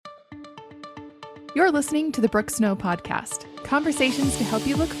You're listening to the Brooke Snow Podcast, conversations to help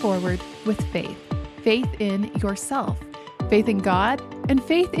you look forward with faith. Faith in yourself, faith in God, and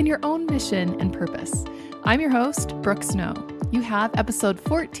faith in your own mission and purpose. I'm your host, Brooke Snow. You have episode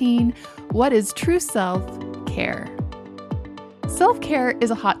 14, What is True Self-Care? Self-care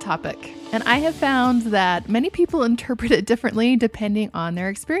is a hot topic, and I have found that many people interpret it differently depending on their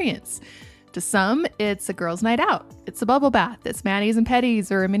experience. To some, it's a girls' night out, it's a bubble bath, it's manis and petties,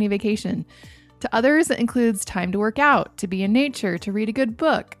 or a mini vacation. To others, it includes time to work out, to be in nature, to read a good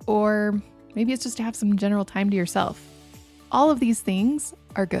book, or maybe it's just to have some general time to yourself. All of these things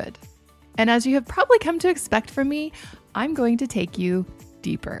are good. And as you have probably come to expect from me, I'm going to take you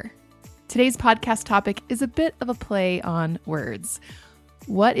deeper. Today's podcast topic is a bit of a play on words.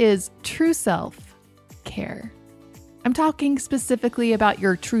 What is true self-care? I'm talking specifically about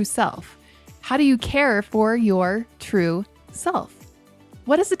your true self. How do you care for your true self?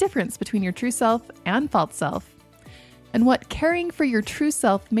 What is the difference between your true self and false self? And what caring for your true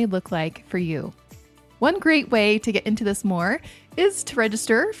self may look like for you. One great way to get into this more is to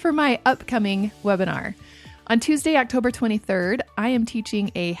register for my upcoming webinar. On Tuesday, October 23rd, I am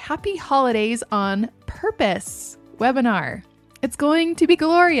teaching a Happy Holidays on Purpose webinar. It's going to be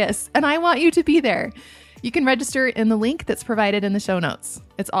glorious, and I want you to be there. You can register in the link that's provided in the show notes.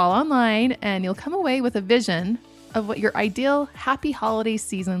 It's all online, and you'll come away with a vision of what your ideal happy holiday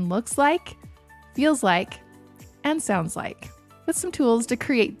season looks like, feels like, and sounds like, with some tools to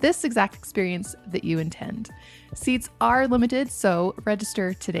create this exact experience that you intend. Seats are limited, so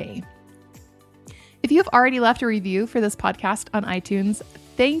register today. If you have already left a review for this podcast on iTunes,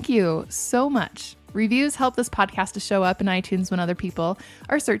 thank you so much. Reviews help this podcast to show up in iTunes when other people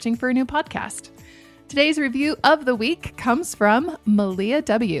are searching for a new podcast. Today's review of the week comes from Malia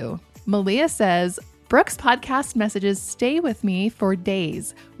W. Malia says, Brooke's podcast messages stay with me for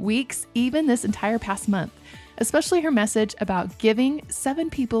days, weeks, even this entire past month, especially her message about giving 7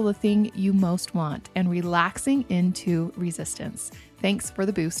 people the thing you most want and relaxing into resistance. Thanks for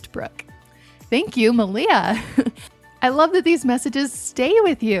the boost, Brooke. Thank you, Malia. I love that these messages stay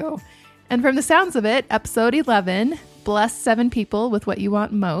with you. And from the sounds of it, episode 11, Bless 7 People with What You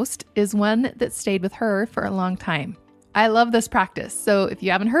Want Most, is one that stayed with her for a long time. I love this practice, so if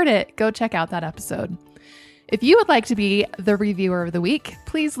you haven't heard it, go check out that episode. If you would like to be the reviewer of the week,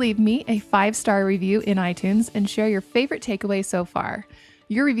 please leave me a 5-star review in iTunes and share your favorite takeaway so far.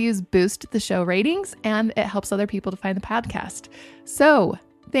 Your reviews boost the show ratings and it helps other people to find the podcast. So,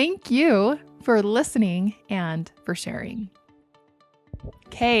 thank you for listening and for sharing.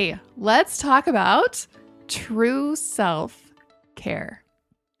 Okay, let's talk about true self-care.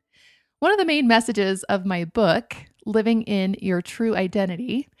 One of the main messages of my book, Living in Your True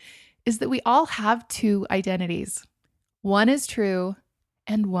Identity, is that we all have 2 identities. One is true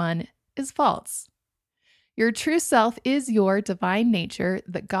and one is false. Your true self is your divine nature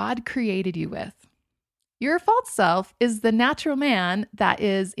that God created you with. Your false self is the natural man that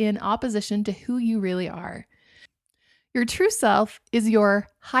is in opposition to who you really are. Your true self is your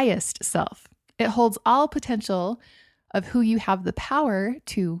highest self. It holds all potential of who you have the power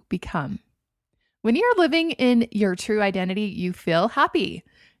to become. When you're living in your true identity, you feel happy.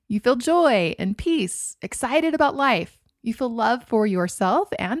 You feel joy and peace, excited about life. You feel love for yourself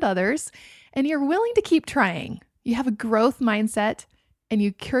and others, and you're willing to keep trying. You have a growth mindset, and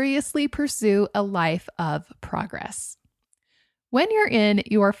you curiously pursue a life of progress. When you're in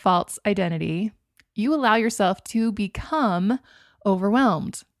your false identity, you allow yourself to become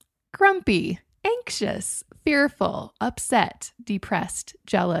overwhelmed, grumpy, anxious, fearful, upset, depressed,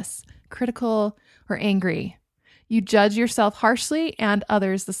 jealous, critical, or angry. You judge yourself harshly and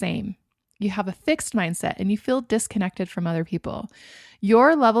others the same. You have a fixed mindset and you feel disconnected from other people.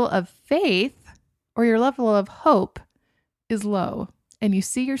 Your level of faith or your level of hope is low, and you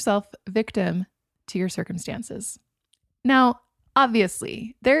see yourself victim to your circumstances. Now,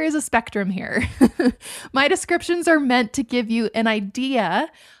 obviously, there is a spectrum here. My descriptions are meant to give you an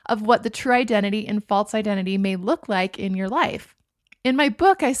idea of what the true identity and false identity may look like in your life. In my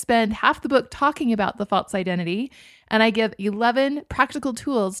book, I spend half the book talking about the false identity, and I give 11 practical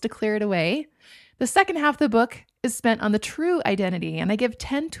tools to clear it away. The second half of the book is spent on the true identity, and I give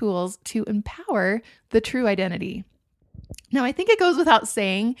 10 tools to empower the true identity. Now, I think it goes without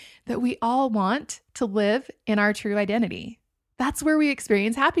saying that we all want to live in our true identity. That's where we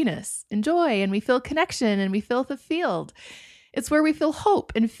experience happiness and joy, and we feel connection, and we feel fulfilled. It's where we feel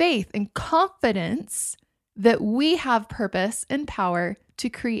hope and faith and confidence that we have purpose and power to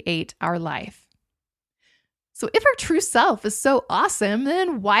create our life. So if our true self is so awesome,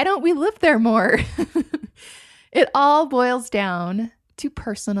 then why don't we live there more? It all boils down to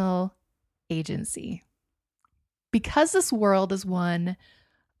personal agency. Because this world is one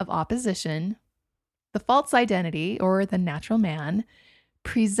of opposition, the false identity, or the natural man,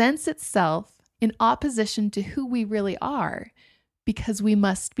 presents itself in opposition to who we really are, because we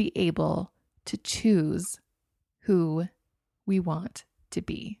must be able to choose who we want to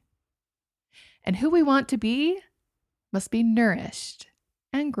be. And who we want to be must be nourished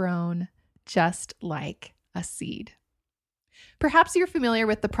and grown just like a seed. Perhaps you're familiar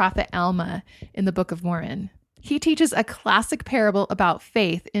with the prophet Alma in the Book of Mormon. He teaches a classic parable about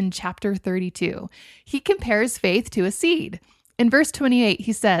faith in chapter 32. He compares faith to a seed. In verse 28,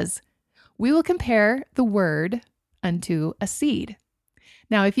 he says, "We will compare the word unto a seed.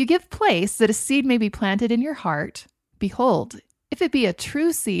 Now, if you give place that a seed may be planted in your heart, behold, if it be a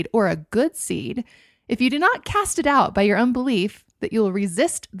true seed or a good seed, if you do not cast it out by your unbelief, that you will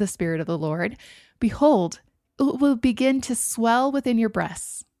resist the Spirit of the Lord, behold, it will begin to swell within your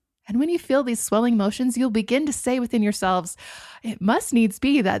breasts. And when you feel these swelling motions, you'll begin to say within yourselves, it must needs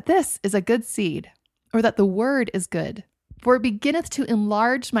be that this is a good seed, or that the word is good. For it beginneth to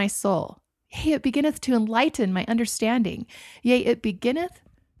enlarge my soul. Yea, it beginneth to enlighten my understanding. Yea, it beginneth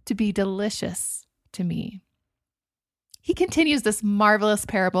to be delicious to me." He continues this marvelous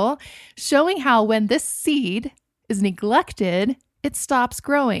parable, showing how when this seed is neglected, it stops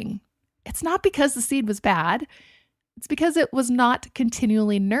growing. It's not because the seed was bad. It's because it was not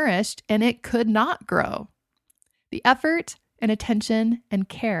continually nourished and it could not grow. The effort and attention and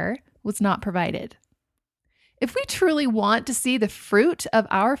care was not provided. If we truly want to see the fruit of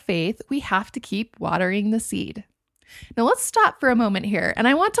our faith, we have to keep watering the seed. Now let's stop for a moment here, and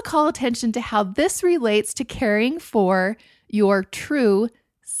I want to call attention to how this relates to caring for your true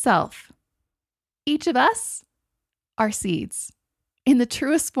self. Each of us are seeds. In the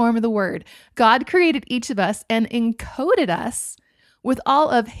truest form of the word, God created each of us and encoded us with all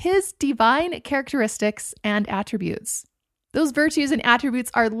of his divine characteristics and attributes. Those virtues and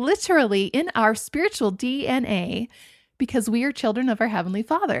attributes are literally in our spiritual DNA because we are children of our Heavenly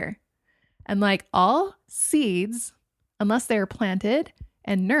Father. And like all seeds, unless they are planted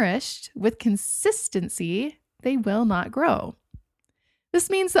and nourished with consistency, they will not grow. This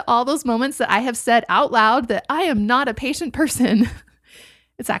means that all those moments that I have said out loud that I am not a patient person,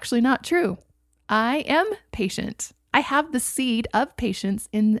 it's actually not true. I am patient. I have the seed of patience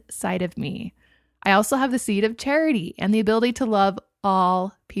inside of me. I also have the seed of charity and the ability to love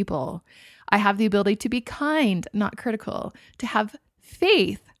all people. I have the ability to be kind, not critical, to have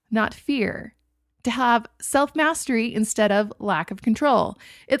faith, not fear, to have self-mastery instead of lack of control.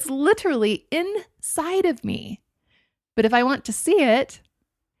 It's literally inside of me. But if I want to see it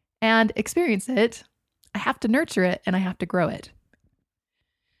and experience it, I have to nurture it and I have to grow it.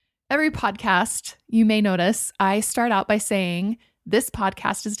 Every podcast, you may notice, I start out by saying, this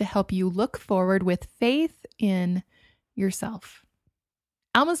podcast is to help you look forward with faith in yourself.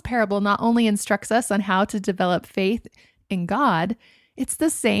 Alma's parable not only instructs us on how to develop faith in God, it's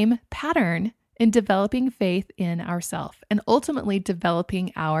the same pattern in developing faith in ourselves and ultimately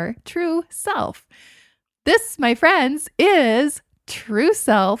developing our true self. This, my friends, is true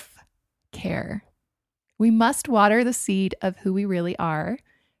self-care. We must water the seed of who we really are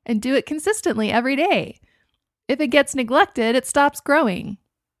and do it consistently every day. If it gets neglected, it stops growing.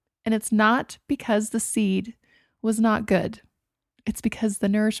 And it's not because the seed was not good. It's because the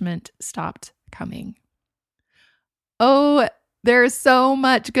nourishment stopped coming. Oh, there's so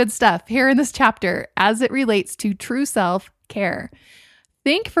much good stuff here in this chapter as it relates to true self-care.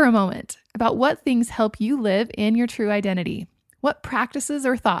 Think for a moment about what things help you live in your true identity. What practices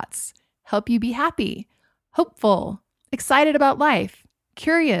or thoughts help you be happy, hopeful, excited about life,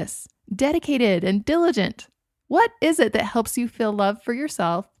 curious, dedicated, and diligent? What is it that helps you feel love for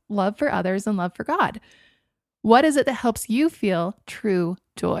yourself, love for others, and love for God? What is it that helps you feel true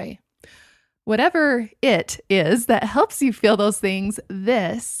joy? Whatever it is that helps you feel those things,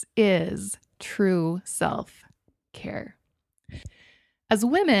 this is true self-care. As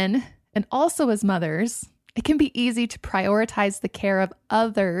women, and also as mothers, it can be easy to prioritize the care of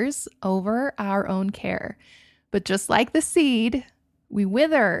others over our own care. But just like the seed, we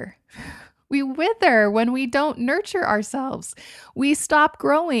wither. We wither when we don't nurture ourselves. We stop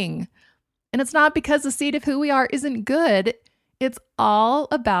growing. And it's not because the seed of who we are isn't good. It's all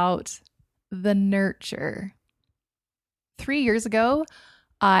about the nurture. 3 years ago,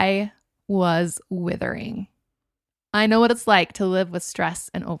 I was withering. I know what it's like to live with stress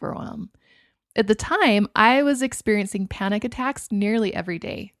and overwhelm. At the time, I was experiencing panic attacks nearly every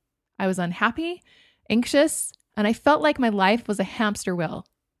day. I was unhappy, anxious, and I felt like my life was a hamster wheel.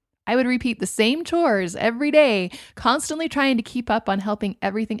 I would repeat the same chores every day, constantly trying to keep up on helping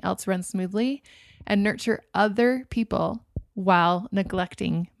everything else run smoothly and nurture other people while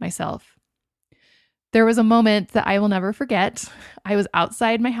neglecting myself. There was a moment that I will never forget. I was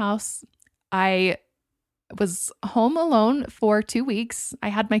outside my house. I was home alone for 2 weeks. I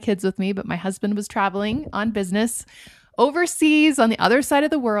had my kids with me, but my husband was traveling on business overseas on the other side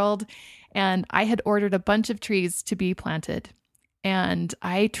of the world, and I had ordered a bunch of trees to be planted, and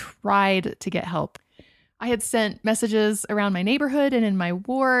I tried to get help. I had sent messages around my neighborhood and in my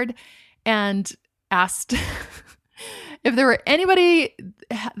ward and asked if there were anybody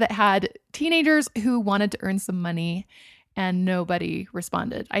that had teenagers who wanted to earn some money, and nobody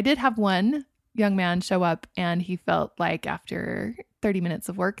responded. I did have one young man show up, and he felt like after 30 minutes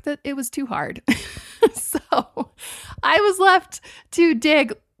of work that it was too hard. So I was left to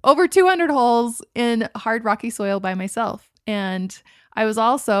dig over 200 holes in hard, rocky soil by myself. And I was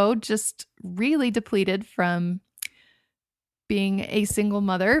also just really depleted from being a single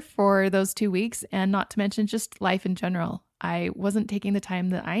mother for those 2 weeks, and not to mention just life in general. I wasn't taking the time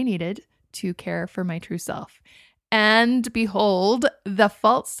that I needed to care for my true self. And behold, the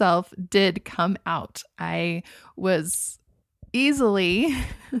false self did come out. I was easily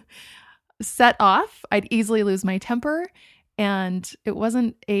set off. I'd easily lose my temper. And it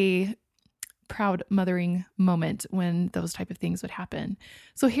wasn't a proud mothering moment when those type of things would happen.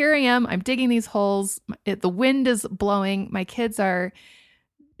 So here I am, I'm digging these holes. The wind is blowing. My kids are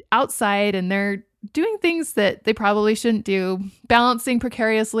outside and they're doing things that they probably shouldn't do, balancing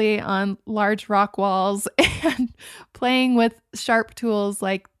precariously on large rock walls and playing with sharp tools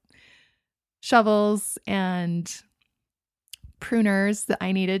like shovels and pruners that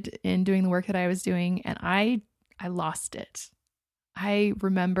I needed in doing the work that I was doing. And I lost it. I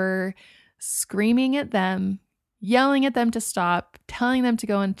remember screaming at them, yelling at them to stop, telling them to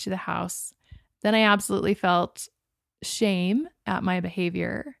go into the house. Then I absolutely felt shame at my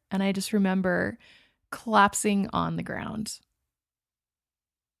behavior. And I just remember collapsing on the ground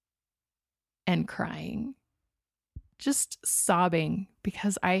and crying, just sobbing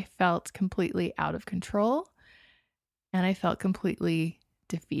because I felt completely out of control and I felt completely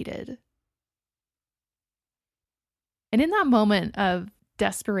defeated. And in that moment of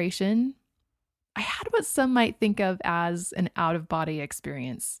desperation, I had what some might think of as an out-of-body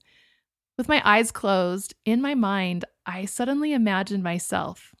experience. With my eyes closed, in my mind, I suddenly imagined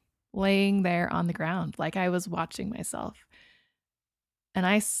myself laying there on the ground like I was watching myself. And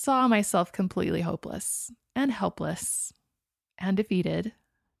I saw myself completely hopeless and helpless and defeated.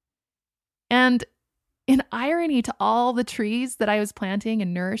 And in irony to all the trees that I was planting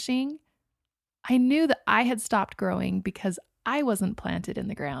and nourishing, I knew that I had stopped growing because I wasn't planted in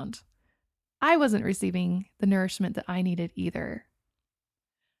the ground. I wasn't receiving the nourishment that I needed either.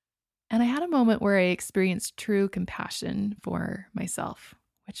 And I had a moment where I experienced true compassion for myself,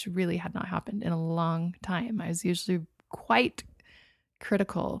 which really had not happened in a long time. I was usually quite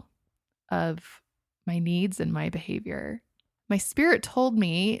critical of my needs and my behavior. My spirit told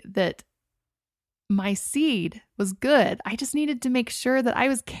me that my seed was good. I just needed to make sure that I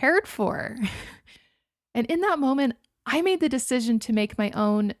was cared for. And in that moment, I made the decision to make my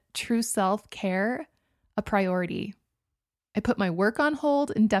own true self-care a priority. I put my work on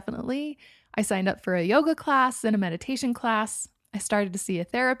hold indefinitely. I signed up for a yoga class and a meditation class. I started to see a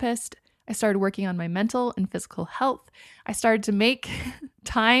therapist. I started working on my mental and physical health. I started to make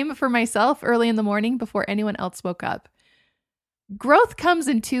time for myself early in the morning before anyone else woke up. Growth comes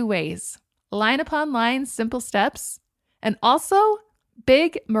in two ways: line upon line, simple steps, and also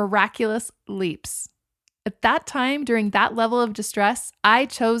big, miraculous leaps. At that time, during that level of distress, I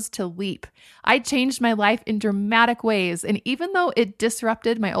chose to leap. I changed my life in dramatic ways, and even though it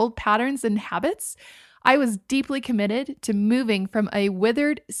disrupted my old patterns and habits, I was deeply committed to moving from a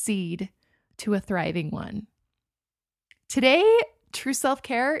withered seed to a thriving one. Today, true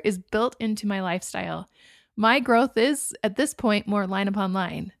self-care is built into my lifestyle. My growth is, at this point, more line upon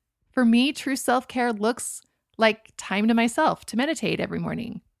line. For me, true self-care looks like time to myself, to meditate every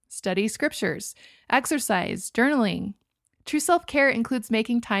morning, study scriptures, exercise, journaling. True self-care includes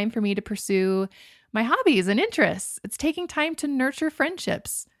making time for me to pursue my hobbies and interests. It's taking time to nurture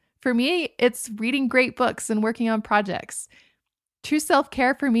friendships. For me, it's reading great books and working on projects. True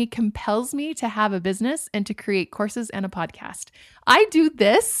self-care for me compels me to have a business and to create courses and a podcast. I do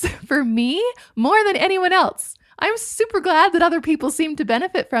this for me more than anyone else. I'm super glad that other people seem to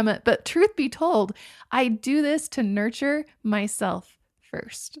benefit from it, but truth be told, I do this to nurture myself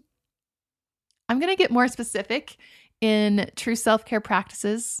first. I'm going to get more specific in true self-care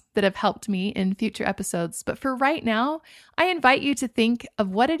practices that have helped me in future episodes. But for right now, I invite you to think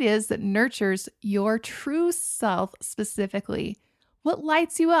of what it is that nurtures your true self specifically. What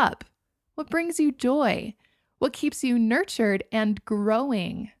lights you up? What brings you joy? What keeps you nurtured and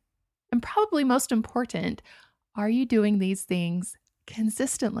growing? And probably most important, are you doing these things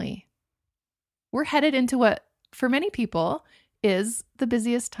consistently? We're headed into what, for many people, is the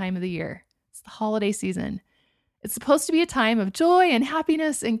busiest time of the year. It's the holiday season. It's supposed to be a time of joy and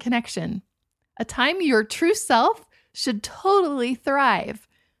happiness and connection, a time your true self should totally thrive.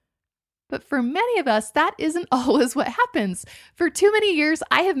 But for many of us, that isn't always what happens. For too many years,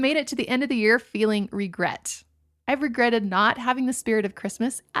 I have made it to the end of the year feeling regret. I've regretted not having the spirit of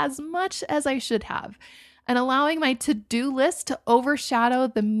Christmas as much as I should have, and allowing my to-do list to overshadow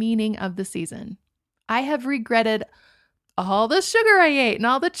the meaning of the season. I have regretted all the sugar I ate and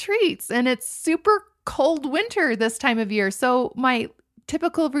all the treats, and it's super cold winter this time of year, so my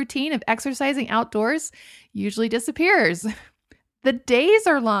typical routine of exercising outdoors usually disappears. The days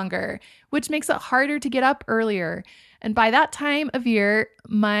are longer, which makes it harder to get up earlier. And by that time of year,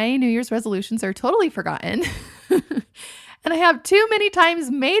 my New Year's resolutions are totally forgotten. And I have too many times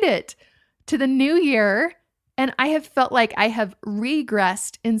made it to the new year, and I have felt like I have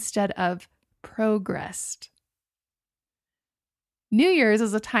regressed instead of progressed. New Year's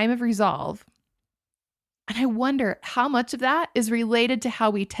is a time of resolve. And I wonder how much of that is related to how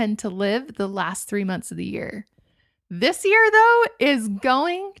we tend to live the last 3 months of the year. This year, though, is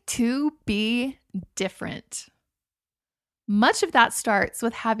going to be different. Much of that starts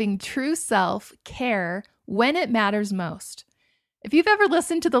with having true self-care when it matters most. If you've ever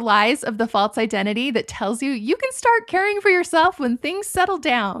listened to the lies of the false identity that tells you you can start caring for yourself when things settle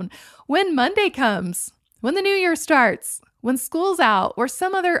down, when Monday comes, when the new year starts, when school's out, or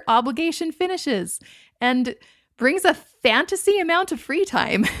some other obligation finishes, and brings a fantasy amount of free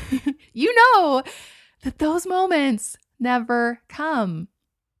time, you know that those moments never come.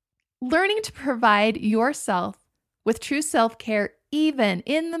 Learning to provide yourself with true self-care, even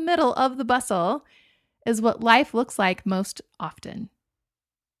in the middle of the bustle, is what life looks like most often.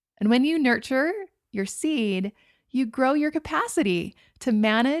 And when you nurture your seed, you grow your capacity to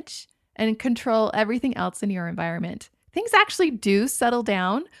manage and control everything else in your environment. Things actually do settle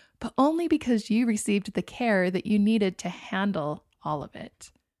down, but only because you received the care that you needed to handle all of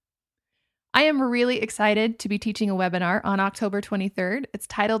it. I am really excited to be teaching a webinar on October 23rd. It's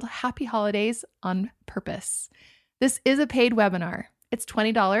titled Happy Holidays on Purpose. This is a paid webinar. It's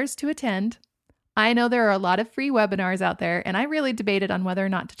 $20 to attend. I know there are a lot of free webinars out there, and I really debated on whether or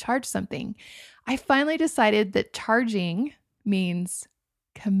not to charge something. I finally decided that charging means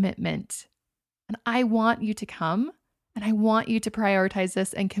commitment. And I want you to come. And I want you to prioritize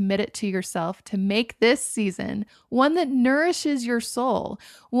this and commit it to yourself to make this season one that nourishes your soul,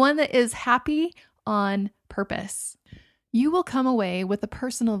 one that is happy on purpose. You will come away with a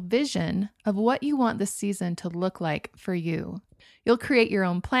personal vision of what you want this season to look like for you. You'll create your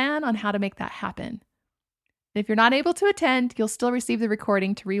own plan on how to make that happen. If you're not able to attend, you'll still receive the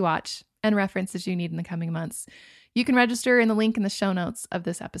recording to rewatch and references you need in the coming months. You can register in the link in the show notes of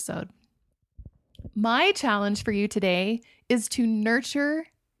this episode. My challenge for you today is to nurture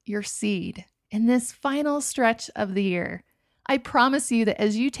your seed in this final stretch of the year. I promise you that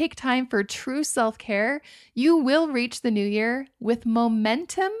as you take time for true self-care, you will reach the new year with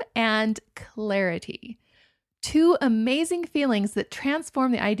momentum and clarity. Two amazing feelings that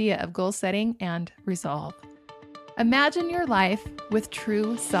transform the idea of goal setting and resolve. Imagine your life with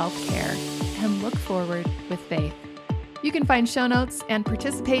true self-care and look forward with faith. You can find show notes and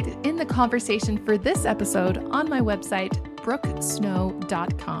participate in the conversation for this episode on my website,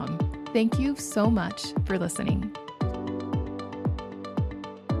 brookesnow.com. Thank you so much for listening.